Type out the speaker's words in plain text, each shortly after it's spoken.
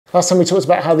Last time we talked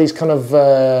about how these kind of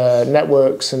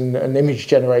networks and image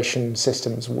generation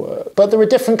systems work. But there are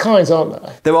different kinds, aren't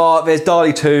there? There's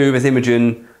DALL-E 2, there's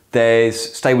Imogen,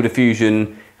 there's Stable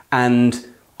Diffusion, and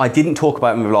I didn't talk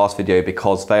about them in the last video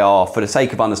because they are, for the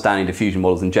sake of understanding diffusion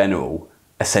models in general,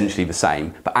 essentially the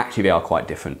same, but actually they are quite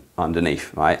different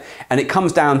underneath, right? And it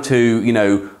comes down to, you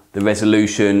know, the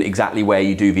resolution, exactly where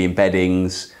you do the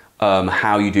embeddings,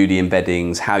 how you do the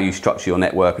embeddings, how you structure your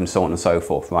network, and so on and so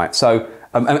forth, right? So,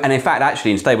 and in fact,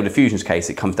 actually, in Stable Diffusion's case,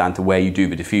 it comes down to where you do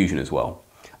the diffusion as well.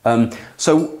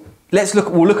 So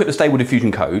we'll look at the Stable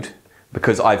Diffusion code,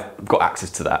 because I've got access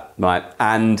to that, right?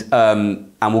 And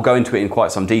we'll go into it in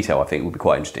quite some detail. I think it will be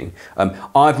quite interesting.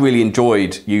 I've really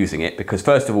enjoyed using it because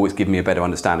first of all, it's given me a better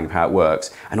understanding of how it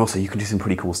works. And also you can do some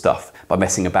pretty cool stuff by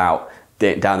messing about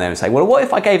down there and saying, well, what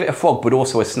if I gave it a frog, but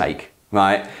also a snake,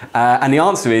 right? And the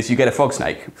answer is you get a frog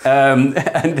snake.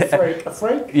 A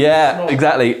freak? Yeah, No.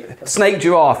 exactly. Snake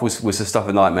giraffe was the stuff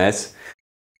of nightmares.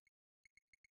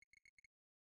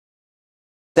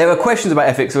 There are questions about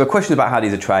ethics, there are questions about how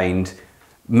these are trained.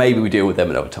 Maybe we deal with them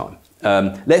another time.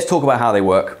 Let's talk about how they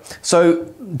work. So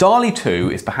DALL-E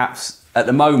 2 is perhaps at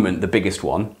the moment the biggest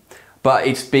one, but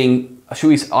it's being,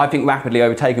 I think, rapidly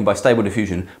overtaken by Stable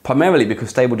Diffusion, primarily because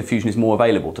Stable Diffusion is more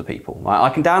available to people. Right? I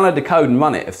can download the code and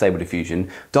run it of Stable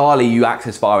Diffusion. DALL-E you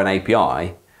access via an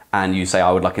API and you say, I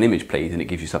would like an image please, and it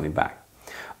gives you something back.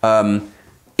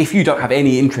 If you don't have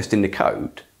any interest in the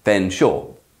code, then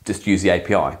sure, just use the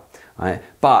API. Right?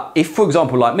 But if, for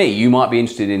example, like me, you might be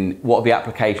interested in what are the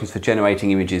applications for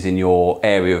generating images in your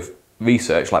area of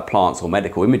research, like plants or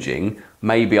medical imaging,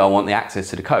 maybe I want the access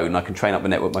to the code and I can train up the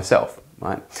network myself.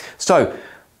 Right? So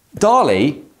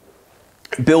DALL-E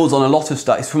builds on a lot of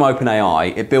stuff. It's from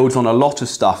OpenAI. It builds on a lot of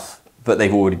stuff that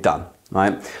they've already done.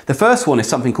 Right? The first one is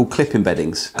something called clip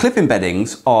embeddings. Clip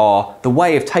embeddings are the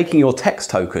way of taking your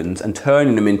text tokens and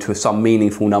turning them into some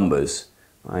meaningful numbers.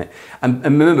 Right? And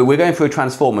remember, we're going through a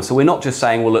transformer, so we're not just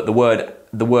saying, well, look, the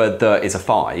word the is a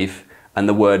 5 and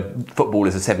the word football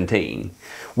is a 17.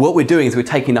 What we're doing is we're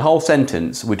taking the whole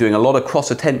sentence, we're doing a lot of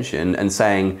cross-attention and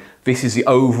saying, this is the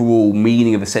overall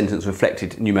meaning of a sentence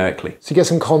reflected numerically. So you get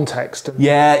some context.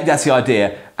 Yeah, that's the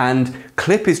idea. And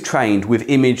clip is trained with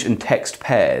image and text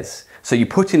pairs. So you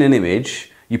put in an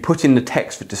image, you put in the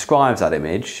text that describes that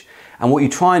image, and what you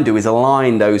try and do is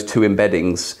align those two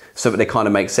embeddings so that they kind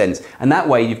of make sense. And that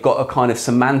way you've got a kind of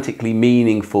semantically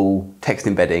meaningful text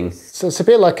embedding. So it's a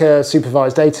bit like a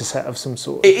supervised data set of some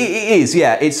sort. It is,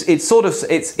 yeah. It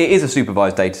is a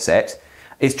supervised data set.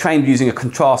 It's trained using a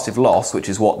contrastive loss, which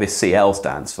is what this CL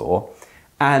stands for.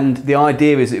 And the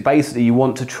idea is that basically you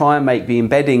want to try and make the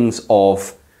embeddings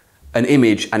of an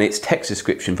image and its text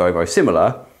description very, very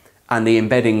similar, and the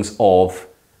embeddings of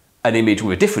an image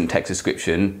with a different text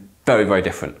description very, very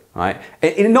different, right?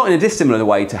 Not in a dissimilar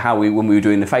way to how when we were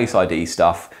doing the Face ID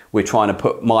stuff, we're trying to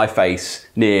put my face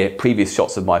near previous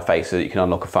shots of my face so that you can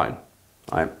unlock a phone,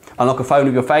 right? Unlock a phone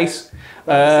with your face,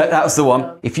 that's the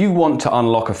one. If you want to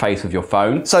unlock a face with your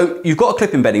phone, so you've got a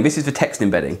clip embedding, this is the text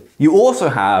embedding. You also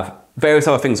have various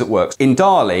other things that work. In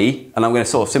DALL-E, and I'm going to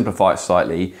sort of simplify it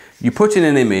slightly, you put in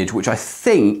an image which I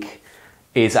think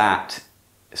is at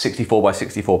 64 by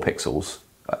 64 pixels.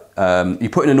 You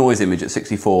put in a noise image at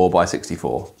 64 by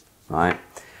 64, right?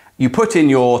 You put in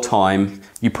your time,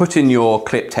 you put in your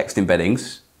clip text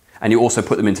embeddings, and you also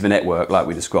put them into the network like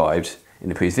we described in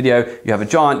the previous video. You have a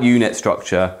giant UNet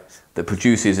structure that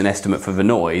produces an estimate for the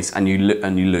noise, and you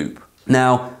loop.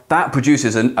 Now, that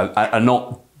produces a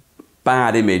not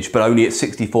bad image, but only at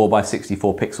 64 by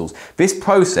 64 pixels. This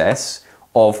process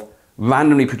of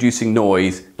randomly producing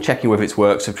noise, checking whether it's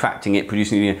worked, subtracting it,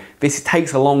 producing, this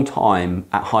takes a long time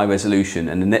at high resolution,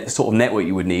 and the sort of network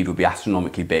you would need would be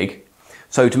astronomically big.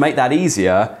 So to make that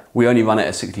easier, we only run it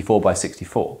at 64 by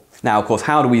 64. Now, of course,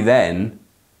 how do we then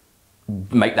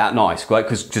make that nice, right?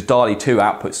 Because just DALL-E 2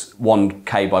 outputs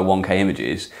 1K by 1K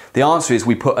images. The answer is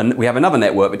we have another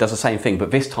network that does the same thing,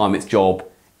 but this time its job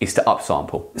is to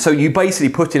upsample. So you basically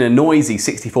put in a noisy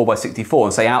 64 by 64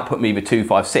 and say, output me the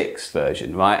 256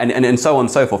 version, right? And so on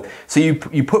and so forth. So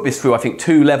you put this through, I think,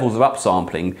 2 levels of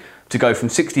upsampling to go from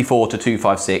 64 to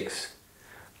 256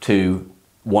 to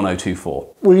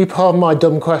 1024. Will you pardon my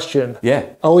dumb question? Yeah.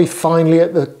 Are we finally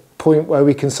at the point where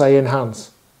we can say enhance?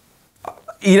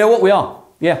 You know what, we are,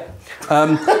 yeah.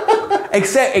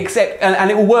 Except,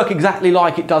 and it will work exactly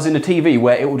like it does in the TV,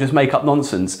 where it will just make up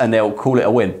nonsense and they'll call it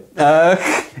a win.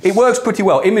 It works pretty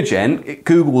well. Imogen,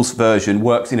 Google's version,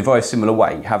 works in a very similar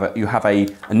way. You have a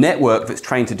network that's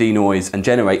trained to denoise and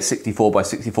generate 64 by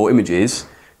 64 images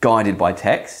guided by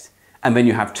text, and then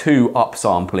you have 2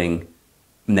 upsampling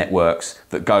networks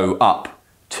that go up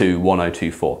to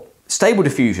 1024. Stable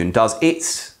Diffusion does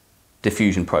its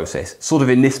diffusion process, sort of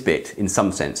in this bit, in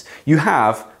some sense. You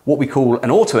have what we call an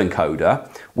autoencoder,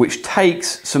 which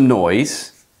takes some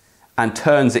noise and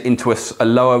turns it into a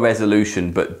lower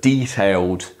resolution but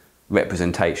detailed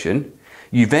representation.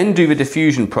 You then do the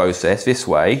diffusion process this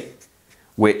way,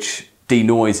 which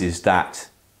denoises that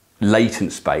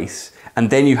latent space, and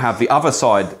then you have the other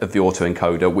side of the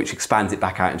autoencoder which expands it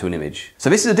back out into an image. So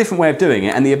this is a different way of doing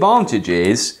it, and the advantage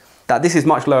is that this is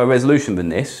much lower resolution than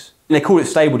this. And they call it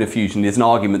Stable Diffusion. There's an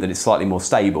argument that it's slightly more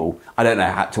stable. I don't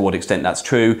know to what extent that's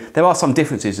true. There are some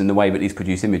differences in the way that these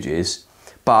produce images,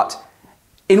 but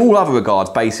in all other regards,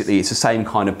 basically it's the same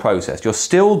kind of process. You're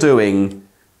still doing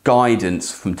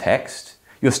guidance from text.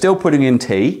 You're still putting in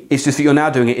T. It's just that you're now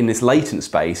doing it in this latent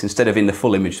space instead of in the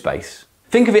full image space.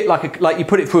 Think of it like you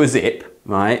put it through a zip,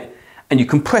 right? And you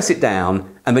compress it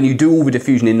down, and then you do all the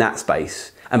diffusion in that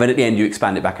space. And then at the end you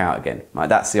expand it back out again, right?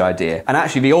 That's the idea. And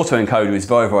actually the autoencoder is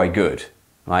very, very good,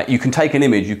 right? You can take an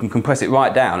image, you can compress it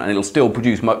right down, and it'll still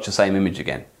produce much the same image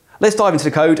again. Let's dive into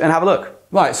the code and have a look.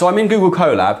 Right, so I'm in Google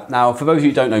Colab. Now, for those of you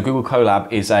who don't know, Google Colab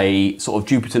is a sort of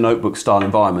Jupyter Notebook style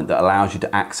environment that allows you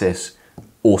to access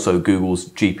also Google's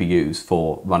GPUs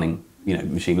for running,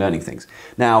 machine learning things.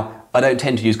 Now, I don't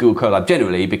tend to use Google Colab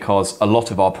generally because a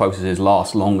lot of our processes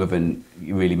last longer than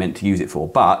you're really meant to use it for,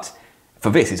 but for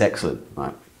this it's excellent,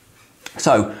 right?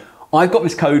 So I've got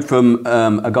this code from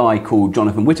a guy called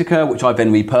Jonathan Whitaker, which I've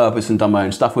then repurposed and done my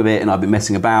own stuff with it, and I've been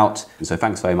messing about, and so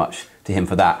thanks very much to him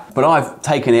for that. But I've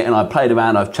taken it and I've played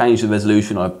around, I've changed the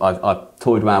resolution, I've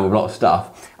toyed around with a lot of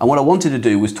stuff, and what I wanted to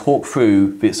do was talk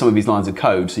through some of these lines of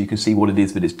code so you can see what it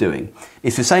is that it's doing.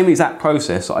 It's the same exact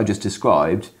process that I just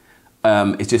described,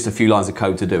 it's just a few lines of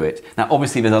code to do it. Now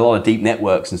obviously there's a lot of deep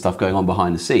networks and stuff going on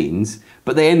behind the scenes,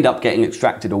 but they end up getting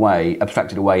abstracted away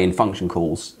in function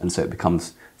calls, and so it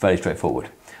becomes fairly straightforward.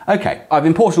 Okay, I've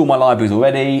imported all my libraries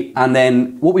already, and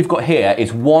then what we've got here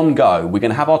is one go. We're going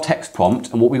to have our text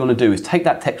prompt, and what we want to do is take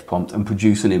that text prompt and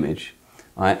produce an image.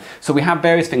 Right? So we have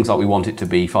various things like we want it to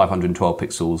be 512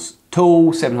 pixels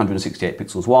tall, 768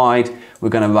 pixels wide. We're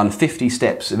going to run 50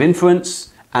 steps of inference,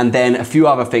 and then a few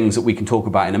other things that we can talk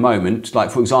about in a moment.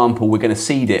 Like for example, we're going to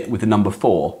seed it with the number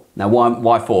 4. Now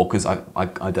why 4? Because I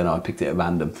don't know, I picked it at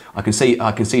random. I can seed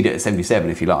it at 77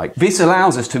 if you like. This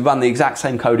allows us to run the exact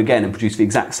same code again and produce the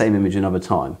exact same image another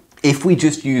time. If we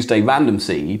just used a random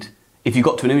seed, if you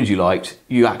got to an image you liked,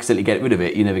 you accidentally get rid of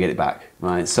it, you never get it back,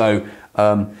 right? So,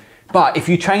 but if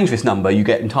you change this number, you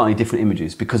get entirely different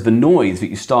images because the noise that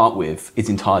you start with is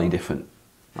entirely different.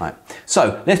 Right,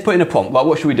 so let's put in a prompt. Right,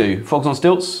 what should we do? Frogs on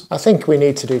stilts? I think we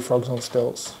need to do frogs on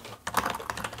stilts.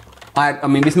 I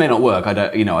mean, this may not work. I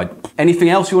don't, anything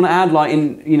else you want to add, like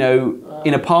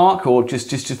in a park, or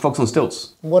just frogs on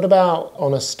stilts? What about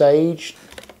on a stage?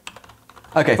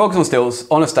 Okay, frogs on stilts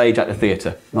on a stage at the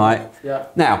theatre, right? Yeah.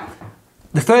 Now,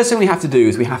 the first thing we have to do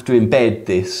is we have to embed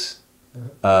this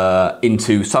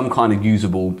into some kind of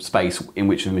usable space in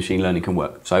which the machine learning can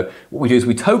work. So what we do is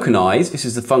we tokenize. This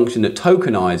is the function that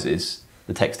tokenizes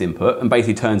the text input and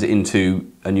basically turns it into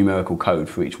a numerical code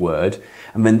for each word.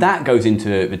 And then that goes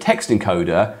into the text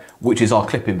encoder, which is our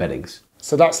clip embeddings.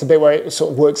 So that's the bit where it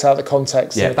sort of works out the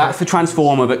context. Yeah, that's the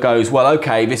transformer that goes, well,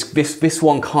 okay, this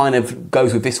one kind of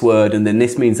goes with this word, and then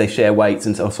this means they share weights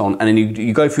and so on. And then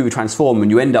you go through the transform and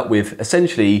you end up with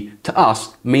essentially, to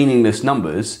us, meaningless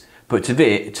numbers, but to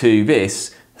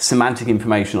this, semantic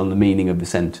information on the meaning of the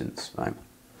sentence, right?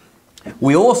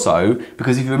 We also,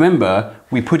 because if you remember,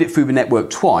 we put it through the network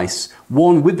twice,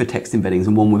 one with the text embeddings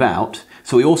and one without,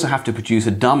 so we also have to produce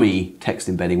a dummy text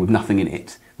embedding with nothing in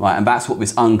it, right? And that's what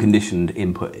this unconditioned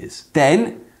input is.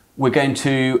 Then we're going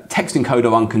to text encode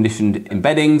our unconditioned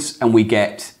embeddings, and we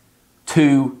get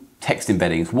 2 text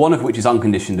embeddings, one of which is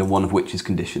unconditioned and one of which is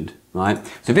conditioned, right?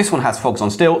 So this one has frogs on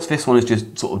stilts, this one is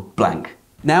just sort of blank.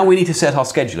 Now we need to set our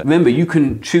scheduler. Remember, you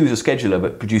can choose a scheduler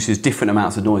that produces different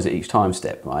amounts of noise at each time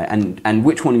step, right? And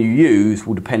which one you use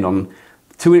will depend on,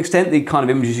 to an extent, the kind of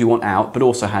images you want out, but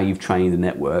also how you've trained the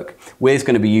network. We're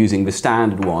going to be using the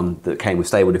standard one that came with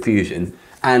Stable Diffusion,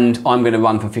 and I'm going to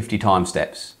run for 50 time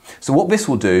steps. So what this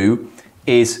will do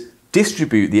is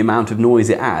distribute the amount of noise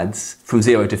it adds from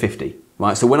 0 to 50.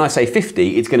 Right, so when I say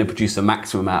 50, it's going to produce a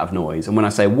maximum amount of noise, and when I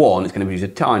say 1, it's going to produce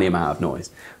a tiny amount of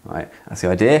noise. Right, that's the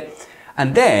idea.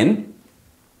 And then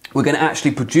we're going to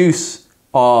actually produce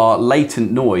our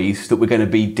latent noise that we're going to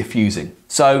be diffusing.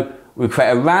 So we'll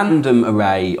create a random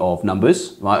array of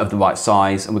numbers, right, of the right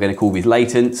size, and we're going to call these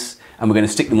latents, and we're going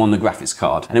to stick them on the graphics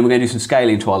card. And then we're going to do some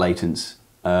scaling to our latents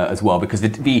as well, because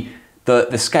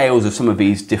the scales of some of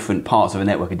these different parts of a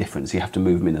network are different, so you have to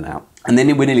move them in and out. And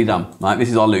then we're nearly done, right? This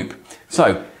is our loop.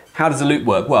 So how does the loop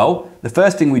work? Well, The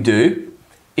first thing we do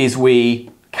is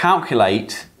we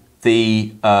calculate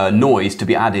the noise to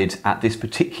be added at this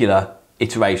particular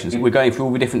iteration. So we're going through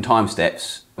all the different time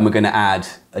steps and we're going to add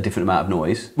a different amount of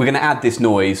noise. We're going to add this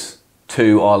noise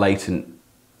to our latent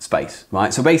space,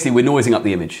 right? So basically we're noising up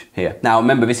the image here. Now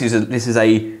remember, this is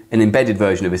an embedded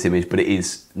version of this image, but it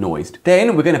is noised.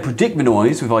 Then we're going to predict the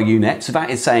noise with our UNet. So that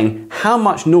is saying, how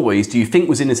much noise do you think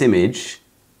was in this image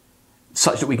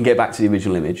such that we can get back to the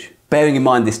original image, bearing in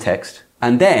mind this text.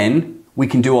 And then we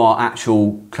can do our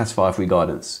actual classifier-free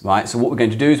guidance, right? So what we're going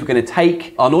to do is we're going to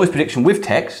take our noise prediction with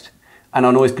text and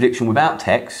our noise prediction without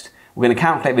text. We're going to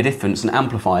calculate the difference and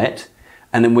amplify it.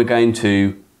 And then we're going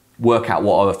to work out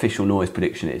what our official noise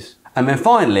prediction is. And then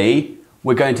finally,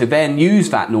 we're going to then use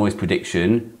that noise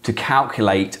prediction to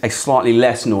calculate a slightly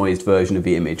less noised version of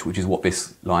the image, which is what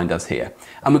this line does here.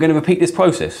 And we're going to repeat this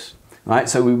process, right?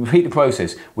 So we repeat the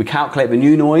process. We calculate the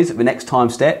new noise at the next time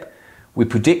step, we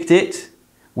predict it,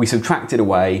 we subtract it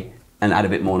away and add a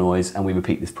bit more noise, and we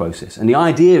repeat this process. And the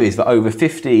idea is that over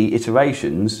 50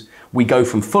 iterations, we go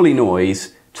from fully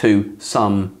noise to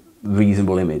some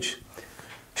reasonable image.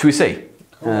 Should we see?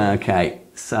 Okay,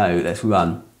 so let's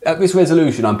run. At this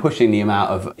resolution, I'm pushing the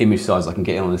amount of image size I can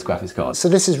get in on this graphics card. So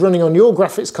this is running on your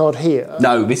graphics card here?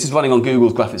 No, this is running on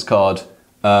Google's graphics card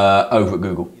over at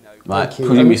Google. Right,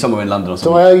 presumably somewhere in London or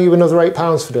something. Do I owe you another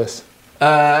 £8 for this?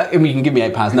 You can give me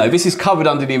 £8. No, this is covered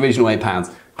under the original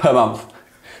 £8 per month.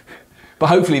 But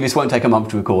hopefully this won't take a month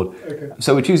to record. Okay.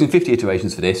 So we're choosing 50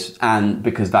 iterations for this, and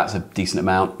because that's a decent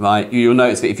amount, right? You'll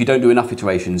notice that if you don't do enough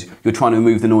iterations, you're trying to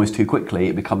remove the noise too quickly,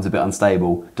 it becomes a bit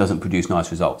unstable, doesn't produce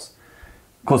nice results.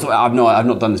 Of course, I've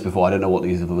not done this before, I don't know what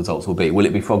these results will be. Will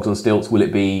it be frogs on stilts? Will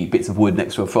it be bits of wood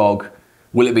next to a frog?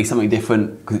 Will it be something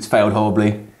different because it's failed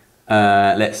horribly?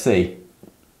 Let's see.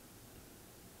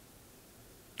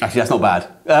 Actually, that's not bad.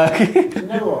 You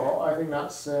know what? I think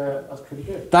that's pretty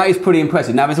good. That is pretty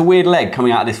impressive. Now, there's a weird leg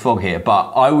coming out of this frog here,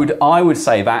 but I would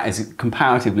say that is a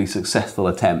comparatively successful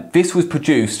attempt. This was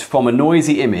produced from a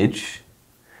noisy image,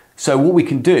 so what we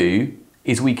can do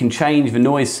is we can change the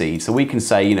noise seed. So we can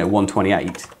say,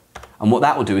 128, and what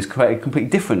that will do is create a completely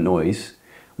different noise,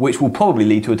 which will probably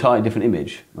lead to a entirely different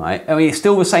image, right? I mean, it's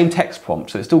still the same text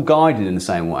prompt, so it's still guided in the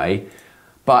same way.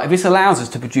 But this allows us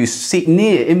to produce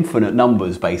near infinite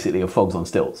numbers, basically, of frogs on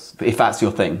stilts, if that's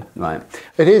your thing, right?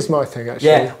 It is my thing, actually.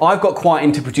 Yeah, I've got quite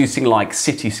into producing like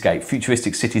cityscape,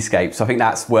 futuristic cityscapes. I think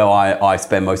that's where I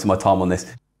spend most of my time on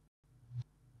this.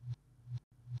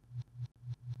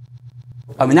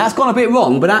 I mean, that's gone a bit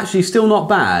wrong, but actually still not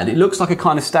bad. It looks like a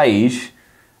kind of stage.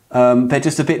 They're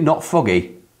just a bit not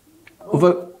froggy.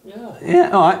 Although,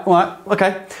 yeah, all right,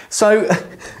 okay. So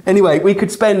anyway, we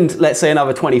could spend, let's say,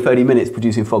 another 20-30 minutes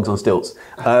producing frogs on stilts.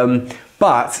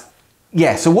 But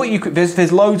yeah, so what you could,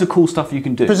 there's loads of cool stuff you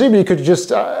can do. Presumably you could just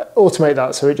automate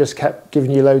that so it just kept giving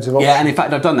you loads of options. Yeah, and in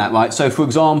fact I've done that, right? So for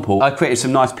example, I created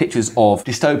some nice pictures of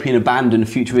dystopian abandoned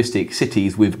futuristic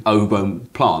cities with overgrown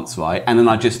plants, right? And then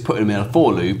I just put them in a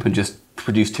for loop and just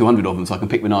produced 200 of them so I can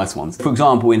pick the nice ones. For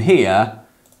example, in here,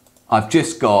 I've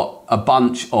just got a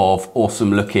bunch of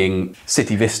awesome looking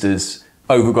city vistas,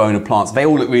 overgrown with plants. They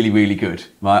all look really, really good,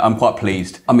 right? I'm quite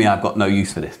pleased. I mean, I've got no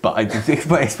use for this, but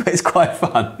it's quite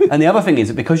fun. And the other thing is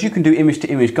that because you can do image to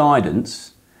image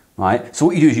guidance, right? So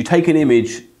what you do is you take an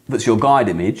image that's your guide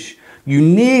image, you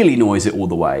nearly noise it all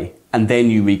the way, and then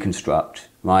you reconstruct,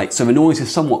 right? So the noise has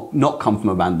somewhat not come from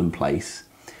a random place.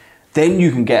 Then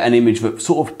you can get an image that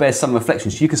sort of bears some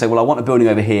reflections. So you can say, well, I want a building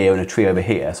over here and a tree over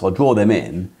here. So I'll draw them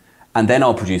in, and then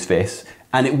I'll produce this,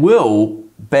 and it will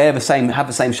have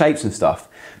the same shapes and stuff.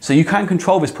 So you can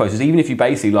control this process, even if you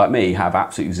basically, like me, have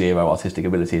absolutely zero artistic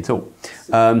ability at all.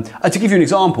 To give you an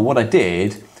example, what I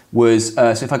did was,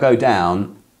 so if I go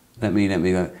down, let me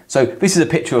go. So this is a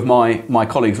picture of my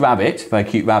colleague's rabbit, very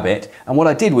cute rabbit, and what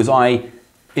I did was I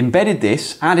embedded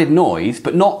this, added noise,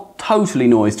 but not totally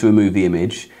noise to remove the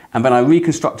image, and then I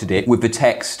reconstructed it with the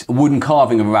text, a wooden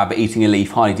carving of a rabbit eating a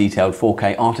leaf, highly detailed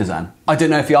 4K artisan. I don't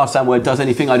know if the artisan word does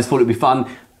anything, I just thought it'd be fun.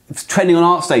 It's trending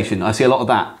on ArtStation, I see a lot of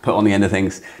that put on the end of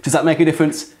things. Does that make a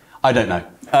difference? I don't know.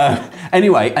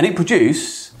 Anyway, and it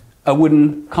produced a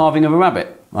wooden carving of a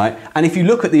rabbit, right? And if you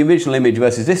look at the original image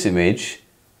versus this image,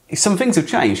 some things have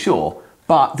changed, sure,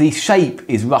 but the shape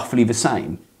is roughly the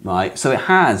same, right? So it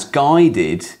has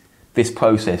guided this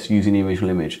process using the original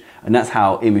image, and that's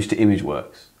how image to image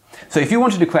works. So if you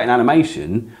wanted to create an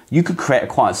animation, you could create a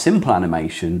quite simple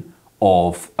animation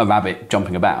of a rabbit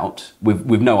jumping about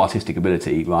with no artistic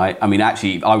ability, right? I mean,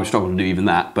 actually, I would struggle to do even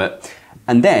that,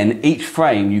 and then each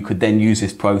frame, you could then use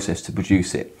this process to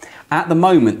produce it. At the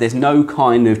moment, there's no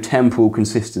kind of temporal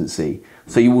consistency.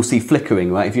 So you will see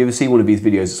flickering, right? If you ever see one of these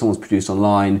videos that someone's produced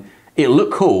online, It'll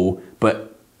look cool,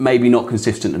 but maybe not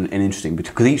consistent and interesting,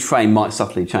 because each frame might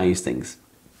subtly change things.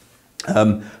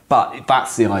 But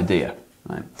that's the idea.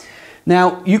 Right?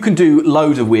 Now, you can do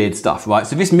loads of weird stuff, right?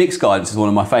 So this mix guidance is one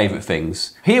of my favorite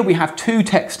things. Here we have two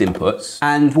text inputs,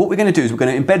 and what we're going to do is we're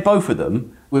going to embed both of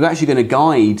them. We're actually going to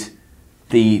guide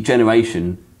the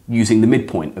generation using the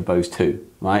midpoint of those two,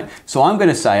 right? So I'm going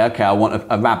to say, okay, I want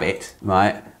a rabbit,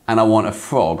 right? And I want a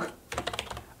frog.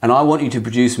 And I want you to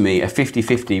produce me a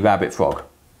 50-50 rabbit frog,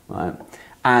 right?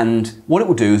 And what it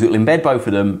will do is it will embed both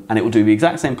of them, and it will do the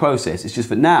exact same process. It's just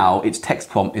that now its text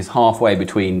prompt is halfway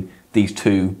between these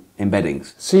two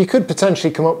embeddings. So you could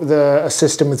potentially come up with a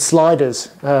system with sliders,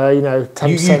 you know, 10%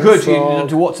 You could. frog.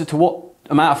 To what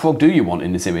amount of frog do you want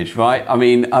in this image, right? I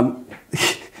mean,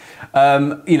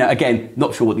 you know, again,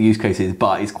 not sure what the use case is,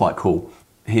 but it's quite cool.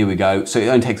 Here we go. So it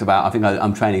only takes about, I think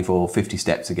I'm training for 50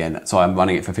 steps again, so I'm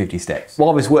running it for 50 steps.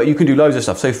 While this works, you can do loads of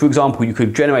stuff. So for example, you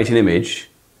could generate an image,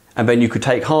 and then you could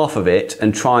take half of it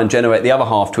and try and generate the other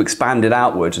half to expand it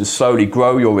outwards and slowly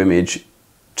grow your image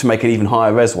to make an even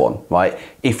higher res one, right?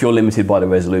 If you're limited by the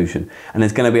resolution. And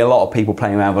there's going to be a lot of people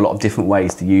playing around with a lot of different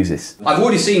ways to use this. I've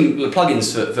already seen the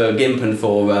plugins for GIMP and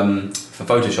for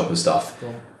Photoshop and stuff.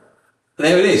 Yeah.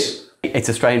 There it is. It's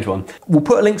a strange one. We'll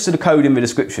put links to the code in the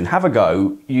description. Have a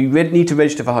go. You need to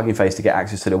register for Hugging Face to get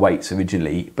access to the weights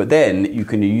originally, but then you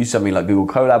can use something like Google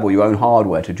Colab or your own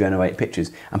hardware to generate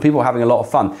pictures. And people are having a lot of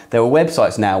fun. There are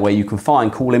websites now where you can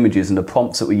find cool images and the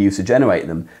prompts that we use to generate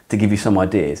them to give you some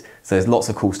ideas. So there's lots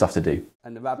of cool stuff to do.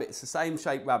 And the rabbit, it's the same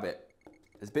shaped rabbit.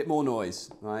 There's a bit more noise,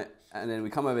 right? And then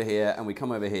we come over here and we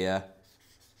come over here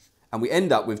and we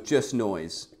end up with just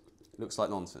noise. Looks like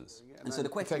nonsense. And so the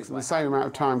question it takes them the same amount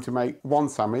of time to make one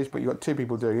sandwich, but you've got two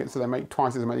people doing it, so they make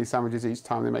twice as many sandwiches each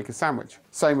time they make a sandwich.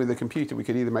 Same with the computer. We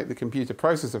could either make the computer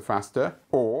processor faster,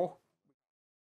 or